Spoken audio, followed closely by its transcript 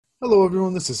Hello,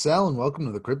 everyone. This is Sal, and welcome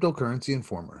to the Cryptocurrency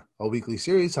Informer, a weekly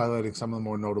series highlighting some of the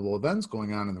more notable events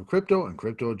going on in the crypto and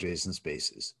crypto-adjacent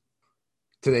spaces.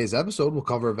 Today's episode will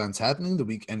cover events happening the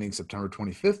week ending September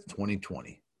 25th,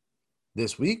 2020.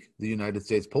 This week, the United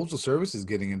States Postal Service is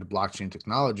getting into blockchain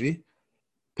technology.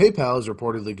 PayPal is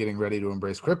reportedly getting ready to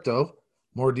embrace crypto.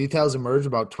 More details emerge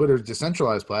about Twitter's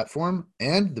Decentralized platform,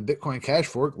 and the Bitcoin Cash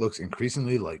fork looks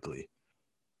increasingly likely.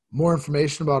 More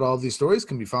information about all of these stories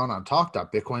can be found on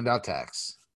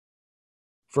talk.bitcoin.tax.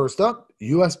 First up,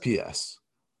 USPS.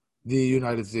 The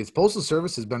United States Postal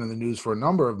Service has been in the news for a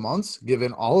number of months,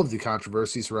 given all of the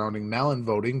controversy surrounding mail-in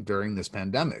voting during this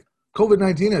pandemic.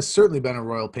 COVID-19 has certainly been a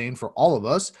royal pain for all of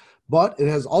us, but it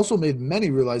has also made many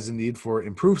realize the need for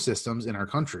improved systems in our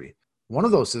country. One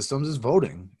of those systems is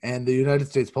voting, and the United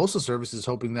States Postal Service is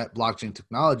hoping that blockchain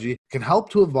technology can help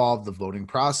to evolve the voting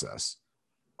process.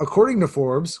 According to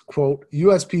Forbes, quote,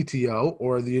 USPTO,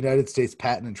 or the United States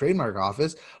Patent and Trademark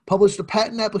Office, published a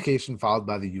patent application filed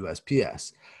by the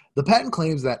USPS. The patent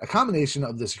claims that a combination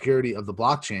of the security of the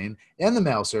blockchain and the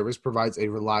mail service provides a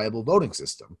reliable voting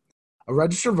system. A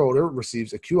registered voter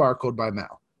receives a QR code by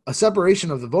mail. A separation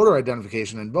of the voter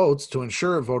identification and votes to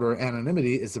ensure voter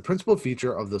anonymity is the principal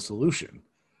feature of the solution.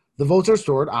 The votes are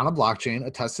stored on a blockchain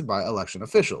attested by election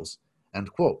officials,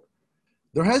 end quote.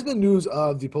 There has been news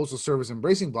of the Postal Service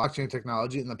embracing blockchain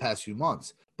technology in the past few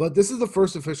months, but this is the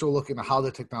first official look into how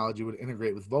the technology would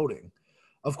integrate with voting.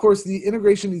 Of course, the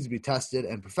integration needs to be tested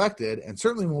and perfected, and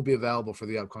certainly won't be available for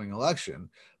the upcoming election.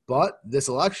 But this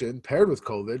election, paired with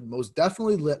COVID, most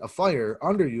definitely lit a fire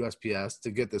under USPS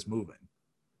to get this moving.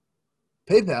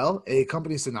 PayPal, a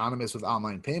company synonymous with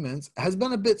online payments, has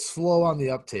been a bit slow on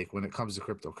the uptake when it comes to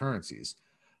cryptocurrencies.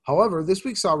 However, this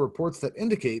week saw reports that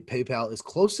indicate PayPal is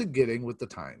close to getting with the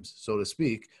times, so to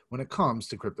speak, when it comes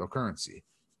to cryptocurrency.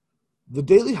 The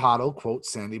Daily Hodl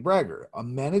quotes Sandy Bragger, a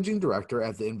managing director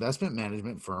at the investment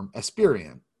management firm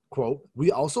Esperian. Quote,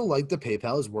 we also like that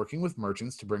PayPal is working with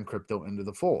merchants to bring crypto into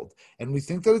the fold, and we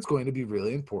think that it's going to be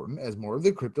really important as more of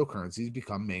the cryptocurrencies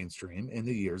become mainstream in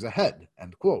the years ahead,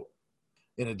 end quote.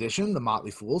 In addition, the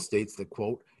Motley Fool states that,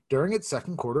 quote, during its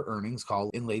second quarter earnings call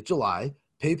in late July,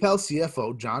 PayPal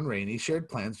CFO John Rainey shared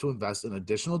plans to invest an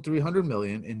additional $300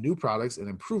 million in new products and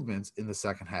improvements in the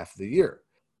second half of the year.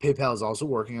 PayPal is also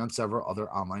working on several other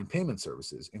online payment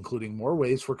services, including more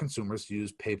ways for consumers to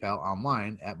use PayPal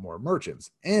online at more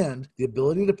merchants, and the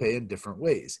ability to pay in different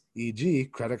ways, e.g.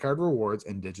 credit card rewards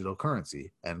and digital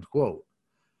currency, end quote.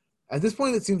 At this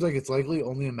point, it seems like it's likely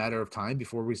only a matter of time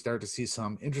before we start to see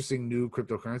some interesting new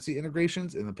cryptocurrency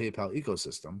integrations in the PayPal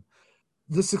ecosystem.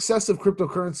 The success of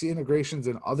cryptocurrency integrations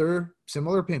in other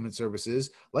similar payment services,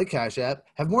 like Cash App,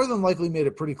 have more than likely made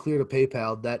it pretty clear to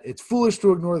PayPal that it's foolish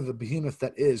to ignore the behemoth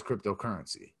that is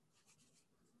cryptocurrency.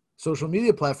 Social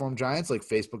media platform giants like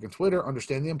Facebook and Twitter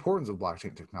understand the importance of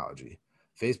blockchain technology.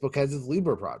 Facebook has its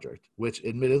Libra project, which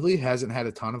admittedly hasn't had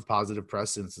a ton of positive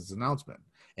press since its announcement,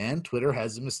 and Twitter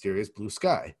has the mysterious Blue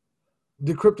Sky.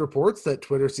 Decrypt reports that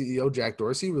Twitter CEO Jack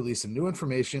Dorsey released some new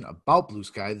information about Blue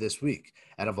Sky this week,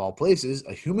 at of all places,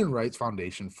 a Human Rights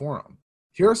Foundation forum.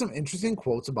 Here are some interesting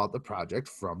quotes about the project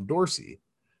from Dorsey.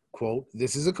 Quote,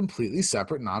 this is a completely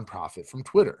separate nonprofit from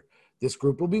Twitter. This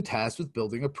group will be tasked with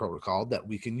building a protocol that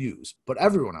we can use, but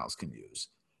everyone else can use.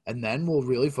 And then we'll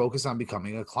really focus on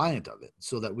becoming a client of it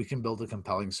so that we can build a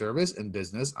compelling service and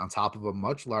business on top of a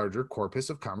much larger corpus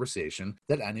of conversation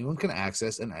that anyone can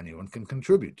access and anyone can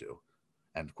contribute to.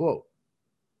 End quote.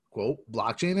 Quote,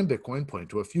 blockchain and Bitcoin point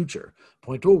to a future,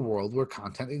 point to a world where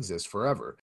content exists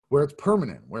forever, where it's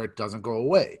permanent, where it doesn't go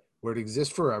away, where it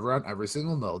exists forever on every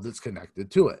single node that's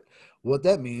connected to it. What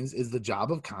that means is the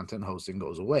job of content hosting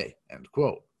goes away, end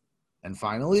quote. And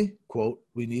finally, quote,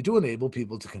 we need to enable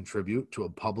people to contribute to a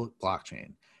public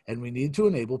blockchain, and we need to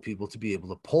enable people to be able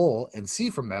to pull and see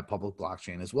from that public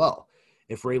blockchain as well.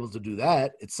 If we're able to do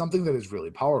that, it's something that is really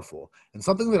powerful and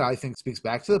something that I think speaks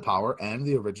back to the power and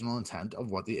the original intent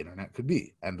of what the internet could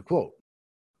be, end quote.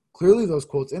 Clearly, those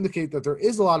quotes indicate that there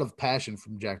is a lot of passion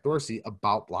from Jack Dorsey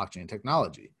about blockchain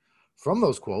technology. From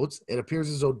those quotes, it appears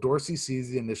as though Dorsey sees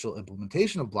the initial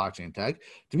implementation of blockchain tech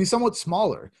to be somewhat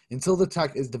smaller until the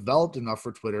tech is developed enough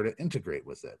for Twitter to integrate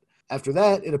with it. After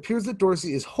that, it appears that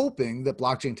Dorsey is hoping that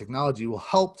blockchain technology will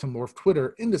help to morph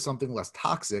Twitter into something less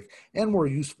toxic and more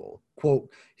useful. Quote,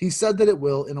 he said that it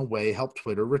will, in a way, help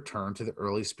Twitter return to the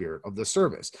early spirit of the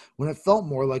service, when it felt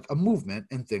more like a movement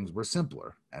and things were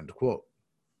simpler, end quote.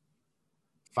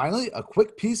 Finally, a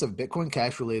quick piece of Bitcoin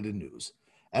Cash related news.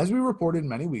 As we reported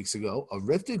many weeks ago, a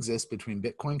rift exists between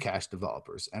Bitcoin Cash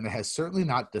developers, and it has certainly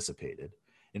not dissipated.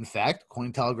 In fact,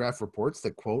 Cointelegraph reports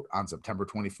that, quote, on September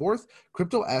 24th,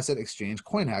 crypto asset exchange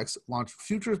CoinHex launched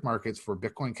futures markets for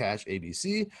Bitcoin Cash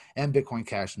ABC and Bitcoin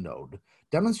Cash Node,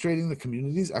 demonstrating the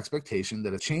community's expectation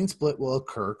that a chain split will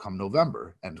occur come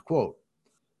November, end quote.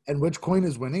 And which coin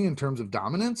is winning in terms of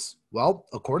dominance? Well,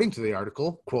 according to the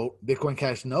article, quote, Bitcoin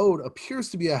Cash Node appears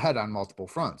to be ahead on multiple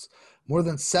fronts. More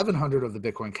than 700 of the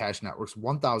Bitcoin Cash network's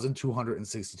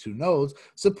 1,262 nodes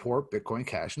support Bitcoin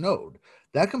Cash Node.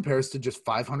 That compares to just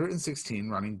 516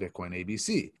 running Bitcoin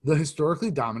ABC, the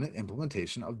historically dominant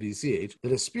implementation of BCH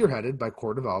that is spearheaded by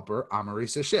core developer Amaury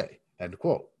Séchet, end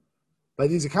quote. By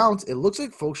these accounts, it looks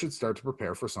like folks should start to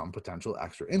prepare for some potential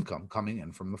extra income coming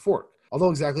in from the fork,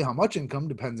 although exactly how much income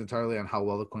depends entirely on how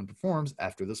well the coin performs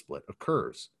after the split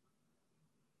occurs.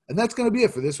 And that's going to be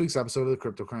it for this week's episode of the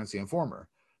Cryptocurrency Informer.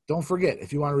 Don't forget,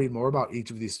 if you want to read more about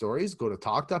each of these stories, go to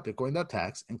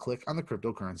talk.bitcoin.tax and click on the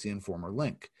Cryptocurrency Informer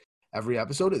link. Every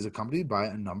episode is accompanied by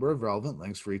a number of relevant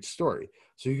links for each story,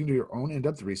 so you can do your own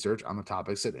in-depth research on the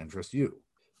topics that interest you.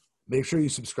 Make sure you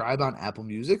subscribe on Apple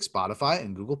Music, Spotify,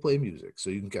 and Google Play Music so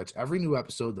you can catch every new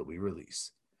episode that we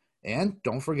release. And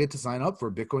don't forget to sign up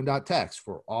for Bitcoin.tax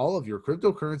for all of your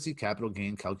cryptocurrency capital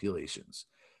gain calculations.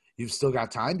 You've still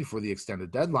got time before the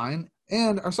extended deadline,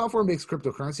 and our software makes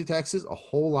cryptocurrency taxes a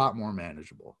whole lot more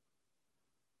manageable.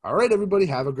 All right, everybody,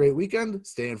 have a great weekend,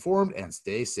 stay informed, and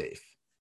stay safe.